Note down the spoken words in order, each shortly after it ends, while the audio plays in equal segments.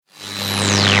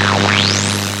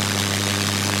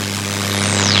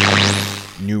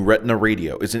Retina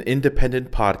Radio is an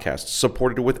independent podcast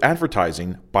supported with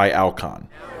advertising by Alcon.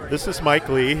 This is Mike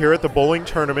Lee here at the bowling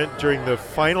tournament during the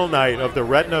final night of the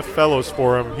Retina Fellows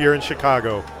Forum here in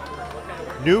Chicago.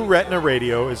 New Retina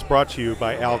Radio is brought to you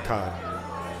by Alcon.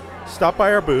 Stop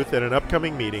by our booth at an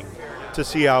upcoming meeting to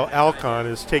see how Alcon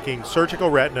is taking surgical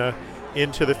retina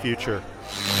into the future.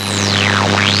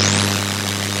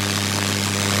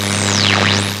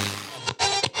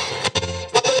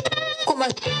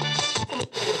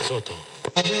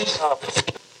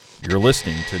 You're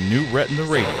listening to New Retina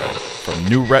Radio from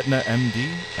New Retina MD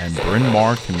and Bryn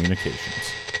Mawr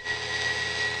Communications.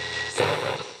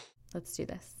 Let's do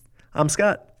this. I'm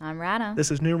Scott. I'm Retina.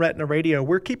 This is New Retina Radio.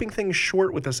 We're keeping things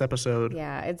short with this episode.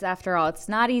 Yeah, after all, it's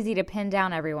not easy to pin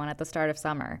down everyone at the start of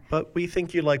summer. But we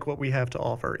think you like what we have to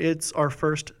offer. It's our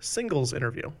first singles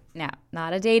interview. No,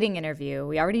 not a dating interview.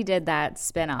 We already did that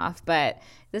spin-off, but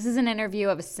this is an interview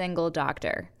of a single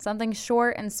doctor. Something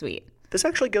short and sweet. This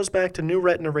actually goes back to New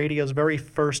Retina Radio's very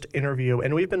first interview,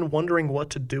 and we've been wondering what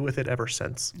to do with it ever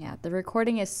since. Yeah, the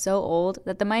recording is so old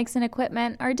that the mics and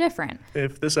equipment are different.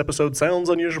 If this episode sounds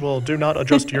unusual, do not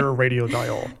adjust your radio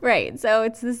dial. Right, so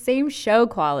it's the same show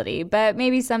quality, but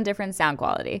maybe some different sound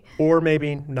quality. Or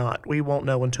maybe not. We won't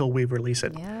know until we release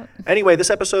it. Yep. Anyway, this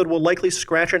episode will likely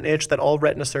scratch an itch that all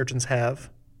retina surgeons have,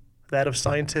 that of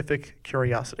scientific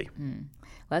curiosity.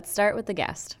 Let's start with the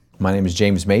guest. My name is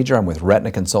James Major. I'm with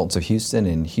Retina Consultants of Houston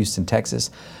in Houston,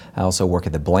 Texas. I also work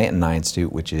at the Blanton Eye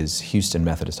Institute, which is Houston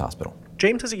Methodist Hospital.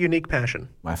 James has a unique passion.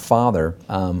 My father,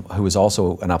 who is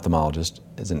also an ophthalmologist,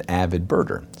 is an avid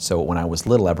birder. So when I was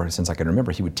little, ever since I can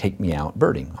remember, he would take me out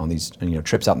birding on these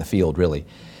trips out in the field, really.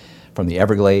 From the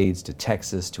Everglades to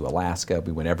Texas to Alaska,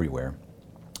 we went everywhere.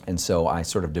 And so I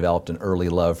sort of developed an early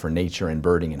love for nature and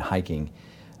birding and hiking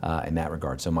in that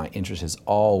regard. So my interest has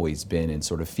always been in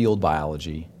sort of field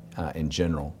biology in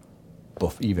general,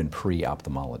 even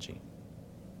pre-ophthalmology,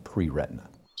 pre-retina.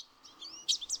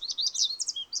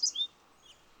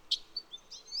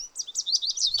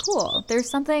 Cool. There's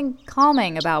something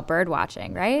calming about bird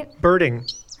watching, right? Birding.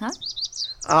 Huh?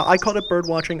 I called it bird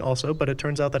watching also, but it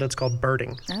turns out that it's called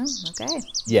birding. Oh, okay.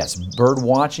 Yes, bird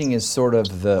watching is sort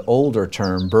of the older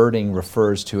term. Birding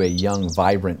refers to a young,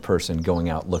 vibrant person going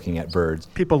out looking at birds.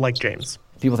 People like James.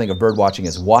 People think of bird watching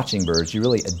as watching birds. You're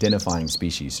really identifying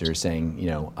species. So you're saying,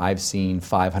 I've seen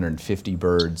 550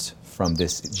 birds from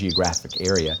this geographic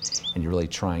area, and you're really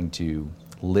trying to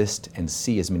list and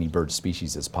see as many bird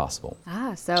species as possible.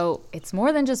 So it's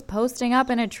more than just posting up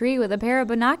in a tree with a pair of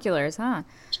binoculars, huh?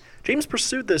 James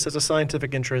pursued this as a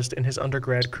scientific interest in his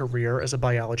undergrad career as a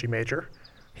biology major.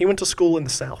 He went to school in the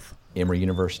South. Emory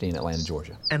University in Atlanta,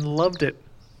 Georgia. And loved it.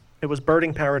 It was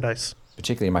birding paradise.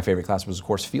 Particularly my favorite class was, of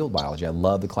course, field biology. I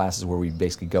love the classes where we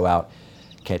basically go out,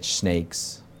 catch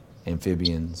snakes,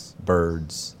 amphibians,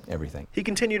 birds, everything. He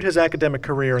continued his academic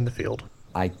career in the field.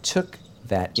 I took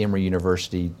that Emory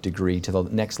University degree to the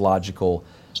next logical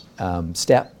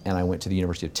step, and I went to the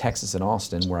University of Texas in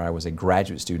Austin, where I was a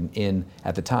graduate student in,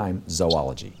 at the time,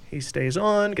 zoology. He stays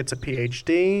on, gets a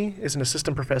PhD, is an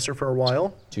assistant professor for a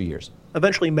while. 2 years.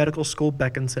 Eventually, medical school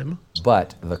beckons him.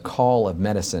 But the call of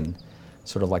medicine,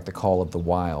 sort of like the call of the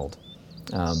wild,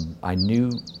 I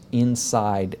knew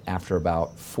inside, after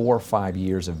about 4 or 5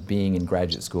 years of being in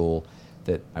graduate school,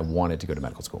 that I wanted to go to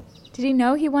medical school. Did he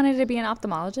know he wanted to be an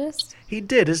ophthalmologist? He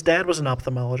did. His dad was an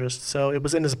ophthalmologist, so it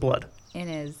was in his blood. In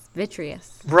his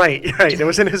vitreous. Right. It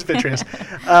was in his vitreous.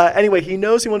 Anyway, he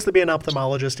knows he wants to be an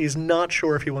ophthalmologist. He's not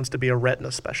sure if he wants to be a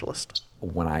retina specialist.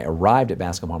 When I arrived at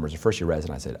Bascom Palmer as a first-year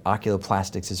resident, I said,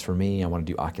 oculoplastics is for me. I want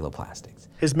to do oculoplastics.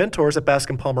 His mentors at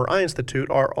Bascom Palmer Eye Institute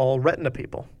are all retina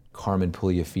people. Carmen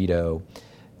Pugliafito,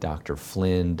 Dr.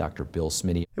 Flynn, Dr. Bill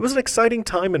Smitty. It was an exciting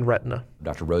time in retina.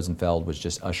 Dr. Rosenfeld was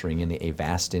just ushering in the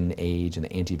Avastin age, and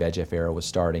the anti-VEGF era was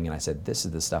starting, and I said, this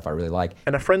is the stuff I really like.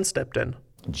 And a friend stepped in.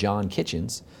 John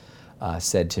Kitchens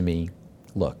said to me,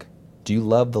 look, do you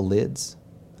love the lids?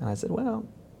 And I said, well,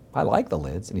 I like the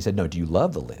lids. And he said, no, do you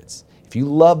love the lids? If you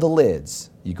love the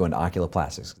lids, you go into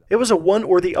oculoplastics. It was a one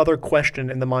or the other question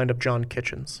in the mind of John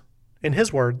Kitchens. In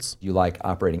his words, you like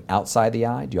operating outside the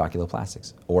eye, do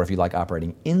oculoplastics. Or if you like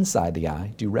operating inside the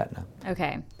eye, do retina.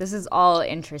 Okay, this is all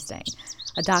interesting.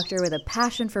 A doctor with a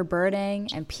passion for birding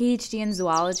and PhD in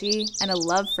zoology and a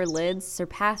love for lids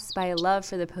surpassed by a love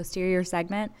for the posterior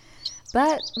segment.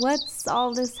 But what's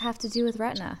all this have to do with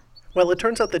retina? Well, it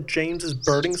turns out that James's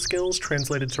birding skills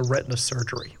translated to retina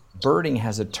surgery. Birding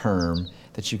has a term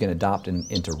that you can adopt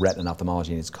into retina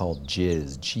ophthalmology, and it's called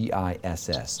GISS,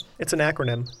 G-I-S-S. It's an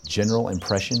acronym. General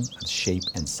impression of shape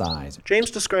and size.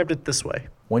 James described it this way.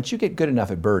 Once you get good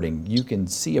enough at birding, you can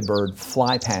see a bird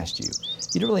fly past you.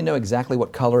 You don't really know exactly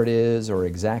what color it is or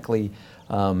exactly,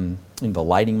 the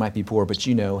lighting might be poor, but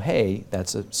you know, hey,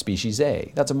 that's a species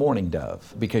A, that's a mourning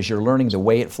dove, because you're learning the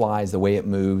way it flies, the way it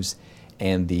moves,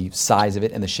 and the size of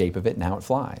it and the shape of it and how it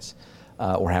flies.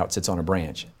 Or how it sits on a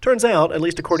branch. Turns out, at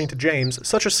least according to James,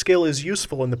 such a skill is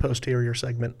useful in the posterior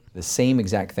segment. The same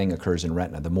exact thing occurs in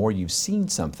retina. The more you've seen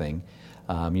something,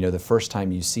 the first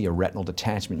time you see a retinal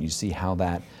detachment, you see how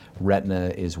that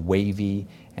retina is wavy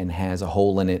and has a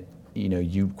hole in it,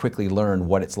 you quickly learn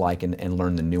what it's like and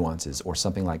learn the nuances. Or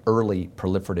something like early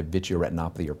proliferative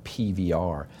vitreoretinopathy, or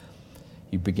PVR.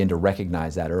 You begin to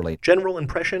recognize that early. General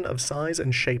impression of size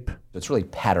and shape. It's really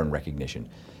pattern recognition.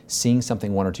 Seeing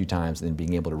something one or two times and then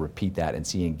being able to repeat that and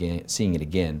seeing it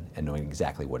again and knowing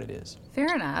exactly what it is.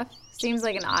 Fair enough. Seems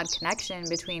like an odd connection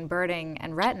between birding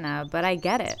and retina, but I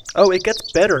get it. Oh, it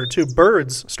gets better, too.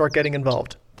 Birds start getting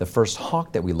involved. The first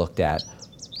hawk that we looked at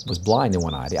was blind in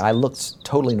one eye. The eye looked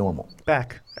totally normal.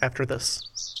 Back after this.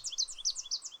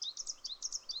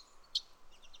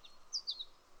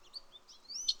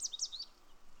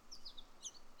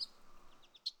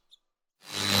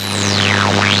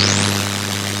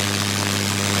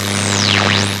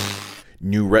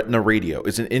 New Retina Radio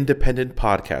is an independent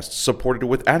podcast supported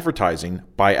with advertising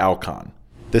by Alcon.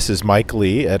 This is Mike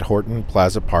Lee at Horton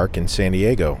Plaza Park in San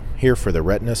Diego, here for the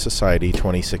Retina Society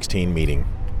 2016 meeting.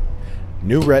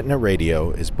 New Retina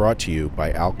Radio is brought to you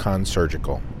by Alcon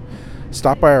Surgical.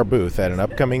 Stop by our booth at an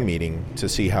upcoming meeting to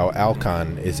see how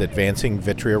Alcon is advancing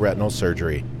vitreoretinal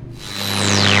surgery.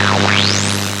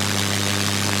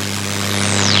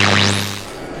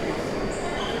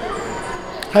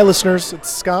 Hi listeners, it's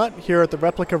Scott here at the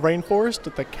Replica Rainforest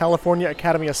at the California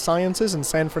Academy of Sciences in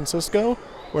San Francisco,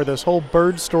 where this whole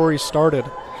bird story started.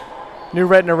 New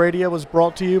Retina Radio was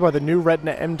brought to you by the New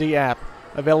Retina MD app,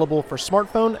 available for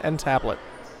smartphone and tablet.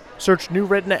 Search New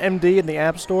Retina MD in the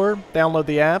App Store, download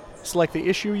the app, select the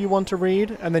issue you want to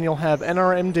read, and then you'll have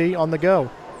NRMD on the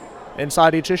go.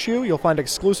 Inside each issue, you'll find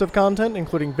exclusive content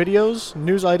including videos,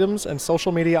 news items, and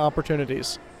social media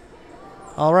opportunities.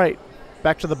 All right.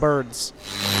 Back to the birds.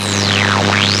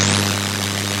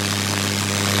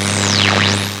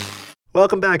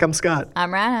 Welcome back. I'm Scott.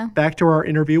 I'm Rana. Back to our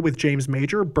interview with James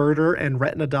Major, birder and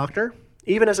retina doctor.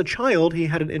 Even as a child, he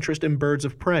had an interest in birds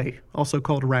of prey, also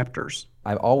called raptors.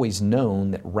 I've always known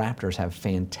that raptors have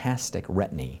fantastic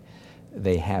retinae.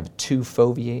 They have two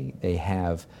foveae. They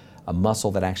have a muscle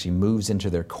that actually moves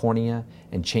into their cornea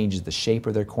and changes the shape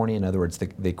of their cornea. In other words, the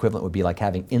equivalent would be like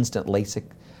having instant LASIK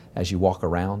as you walk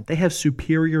around. They have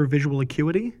superior visual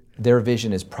acuity? Their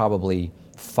vision is probably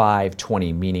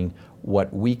 5/20, meaning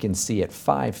what we can see at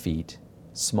 5 feet,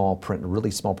 small print,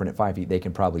 really small print at 5 feet, they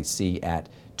can probably see at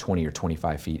 20 or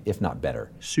 25 feet, if not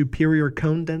better. Superior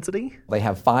cone density? They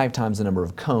have 5 times the number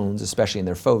of cones, especially in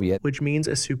their fovea. Which means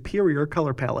a superior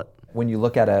color palette. When you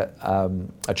look at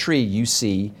a tree, you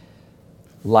see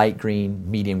light green,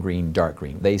 medium green, dark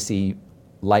green. They see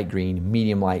light green,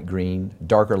 medium light green,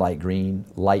 darker light green,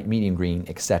 light medium green,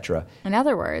 etc. In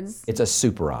other words, it's a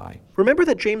super eye. Remember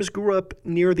that James grew up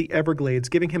near the Everglades,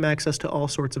 giving him access to all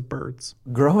sorts of birds.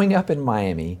 Growing up in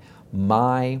Miami,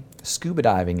 my scuba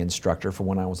diving instructor from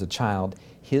when I was a child,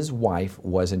 his wife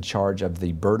was in charge of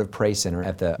the Bird of Prey Center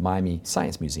at the Miami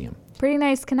Science Museum. pretty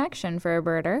nice connection for a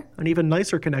birder. An even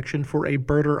nicer connection for a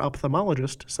birder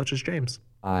ophthalmologist such as James.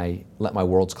 I let my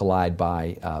worlds collide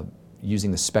by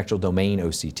using the spectral domain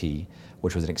OCT,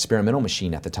 which was an experimental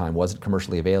machine at the time, wasn't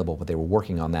commercially available, but they were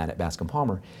working on that at Bascom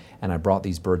Palmer, and I brought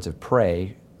these birds of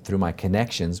prey through my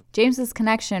connections. James's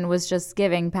connection was just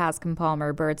giving Bascom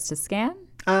Palmer birds to scan?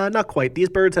 Not quite. These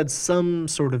birds had some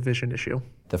sort of vision issue.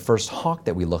 The first hawk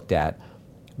that we looked at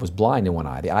was blind in one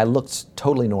eye. The eye looked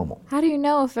totally normal. How do you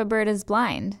know if a bird is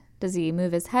blind? Does he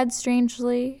move his head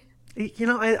strangely? You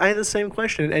know, I had the same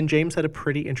question, and James had a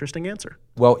pretty interesting answer.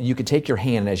 Well, you could take your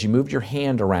hand, and as you moved your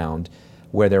hand around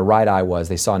where their right eye was,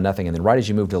 they saw nothing, and then right as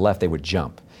you moved to the left, they would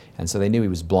jump. And so they knew he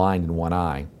was blind in one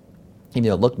eye, even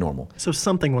though it looked normal. So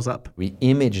something was up. We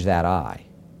imaged that eye,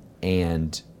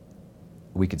 and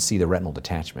we could see the retinal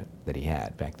detachment that he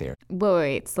had back there.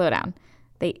 Wait, slow down.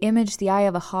 They imaged the eye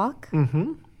of a hawk?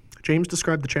 Mm-hmm. James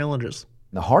described the challenges.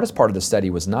 The hardest part of the study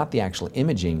was not the actual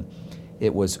imaging.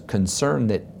 It was concern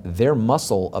that their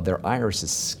muscle of their iris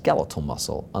is skeletal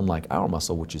muscle, unlike our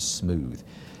muscle, which is smooth.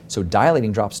 So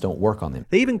dilating drops don't work on them.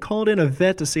 They even called in a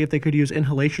vet to see if they could use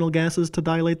inhalational gases to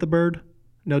dilate the bird.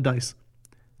 No dice.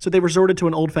 So they resorted to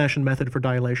an old-fashioned method for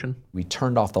dilation. We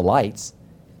turned off the lights,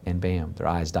 and bam, their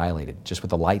eyes dilated. Just with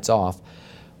the lights off,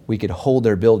 we could hold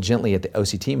their bill gently at the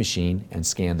OCT machine and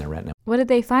scan their retina. What did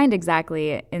they find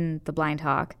exactly in the blind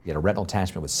hawk? We had a retinal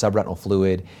attachment with subretinal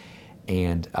fluid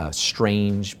and a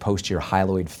strange posterior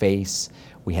hyaloid face.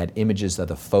 We had images of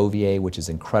the fovea, which is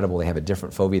incredible. They have a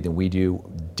different fovea than we do,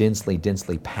 densely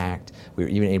packed. We were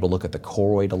even able to look at the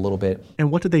choroid a little bit.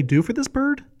 And what did they do for this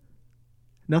bird?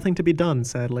 Nothing to be done,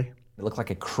 sadly. It looked like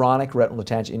a chronic retinal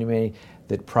detachment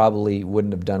that probably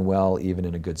wouldn't have done well even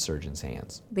in a good surgeon's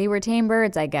hands. They were tame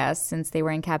birds, I guess, since they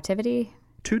were in captivity.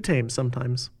 Too tame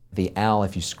sometimes. The owl,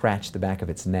 if you scratch the back of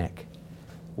its neck,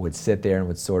 would sit there and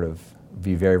would sort of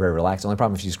be very, very relaxed. The only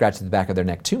problem, if you scratch the back of their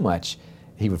neck too much,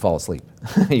 he would fall asleep.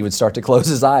 He would start to close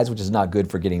his eyes, which is not good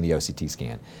for getting the OCT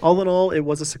scan. All in all, it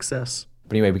was a success.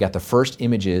 But anyway, we got the first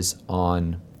images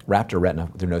on raptor retina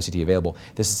through an OCT available.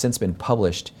 This has since been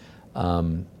published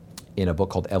in a book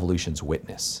called Evolution's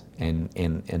Witness and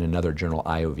in another journal,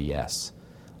 IOVS,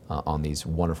 on these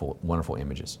wonderful, wonderful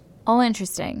images. All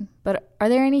interesting, but are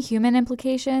there any human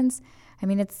implications? I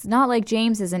mean, it's not like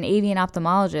James is an avian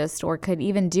ophthalmologist or could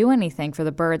even do anything for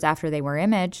the birds after they were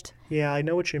imaged. Yeah, I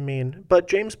know what you mean. But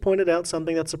James pointed out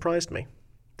something that surprised me.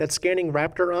 That scanning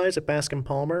raptor eyes at Bascom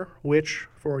Palmer, which,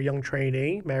 for a young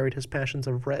trainee, married his passions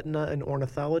of retina and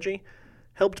ornithology,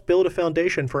 helped build a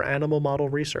foundation for animal model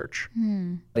research.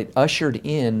 It ushered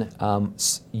in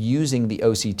using the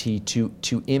OCT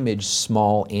to image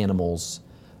small animals'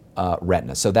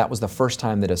 retina. So that was the first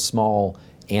time that a small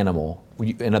animal,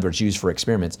 in other words, used for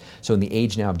experiments. So in the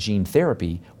age now of gene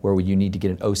therapy, where you need to get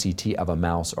an OCT of a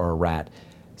mouse or a rat,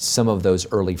 some of those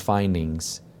early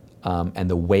findings and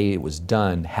the way it was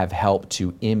done have helped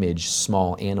to image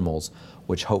small animals,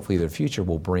 which hopefully in the future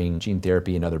will bring gene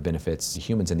therapy and other benefits to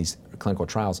humans in these clinical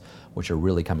trials, which are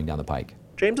really coming down the pike.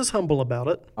 James is humble about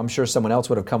it. I'm sure someone else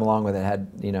would have come along with it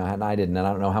and I didn't, and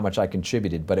I don't know how much I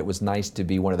contributed, but it was nice to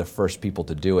be one of the first people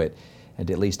to do it and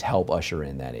to at least help usher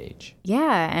in that age.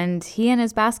 Yeah, and he and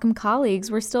his Bascom colleagues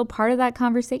were still part of that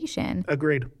conversation.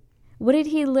 Agreed. What did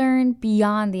he learn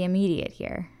beyond the immediate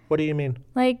here? What do you mean?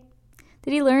 Like,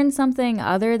 did he learn something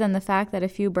other than the fact that a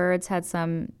few birds had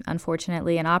some,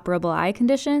 unfortunately, inoperable eye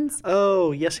conditions?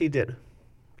 Oh, yes he did.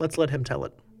 Let's let him tell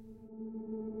it.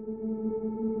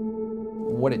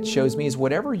 What it shows me is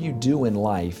whatever you do in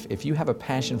life, if you have a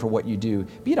passion for what you do,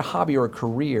 be it a hobby or a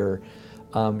career,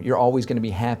 you're always going to be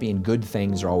happy and good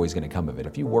things are always going to come of it.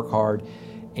 If you work hard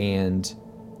and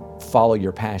follow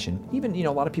your passion, even,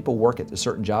 a lot of people work at a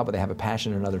certain job, but they have a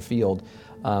passion in another field,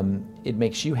 it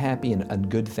makes you happy and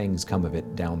good things come of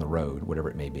it down the road, whatever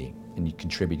it may be, and you're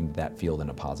contributing to that field in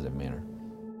a positive manner.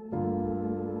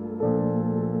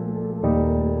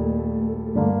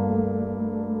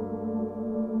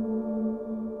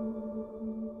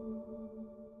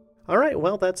 All right,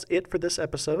 well, that's it for this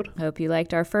episode. Hope you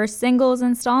liked our first singles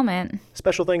installment.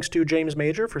 Special thanks to James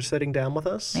Major for sitting down with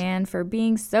us. And for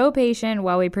being so patient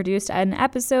while we produced an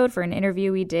episode for an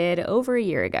interview we did over a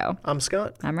year ago. I'm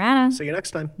Scott. I'm Rana. See you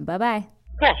next time. Bye-bye.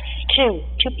 Press 2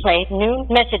 to play new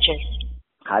messages.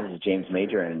 Hi, this is James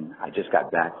Major, and I just got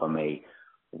back from a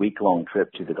week-long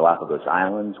trip to the Galapagos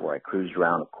Islands where I cruised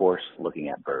around, of course, looking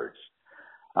at birds.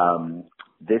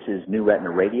 This is New Retina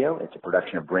Radio. It's a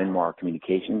production of Bryn Mawr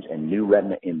Communications and New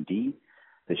Retina MD.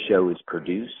 The show is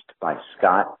produced by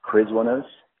Scott Krizwanos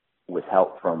with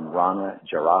help from Rana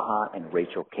Jaraha and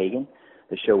Rachel Kagan.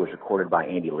 The show was recorded by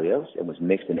Andy Leos and was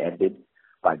mixed and edited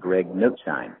by Greg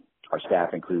Notstein. Our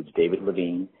staff includes David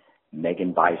Levine,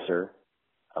 Megan Beiser,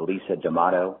 Elisa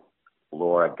D'Amato,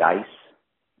 Laura Geis,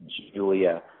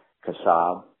 Julia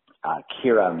Kassab,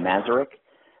 Kira Masaryk,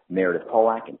 Meredith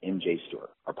Polak, and MJ Stewart.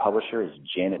 Our publisher is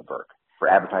Janet Burke. For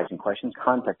advertising questions,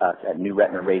 contact us at New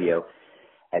Retina Radio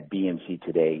at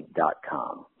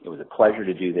bmctoday.com. It was a pleasure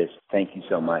to do this. Thank you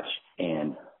so much,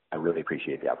 and I really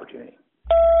appreciate the opportunity.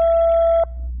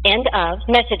 End of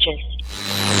messages.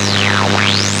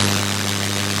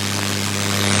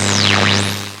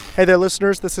 Hey there,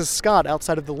 listeners. This is Scott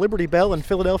outside of the Liberty Bell in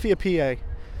Philadelphia, PA.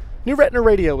 New Retina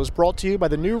Radio is brought to you by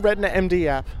the New Retina MD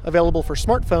app, available for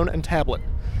smartphone and tablet.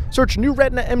 Search New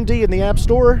Retina MD in the App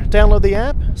Store, download the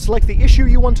app, select the issue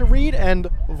you want to read, and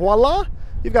voila,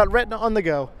 you've got Retina on the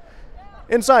go.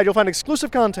 Inside, you'll find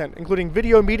exclusive content, including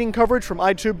video meeting coverage from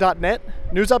iTube.net,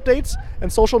 news updates,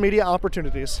 and social media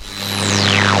opportunities.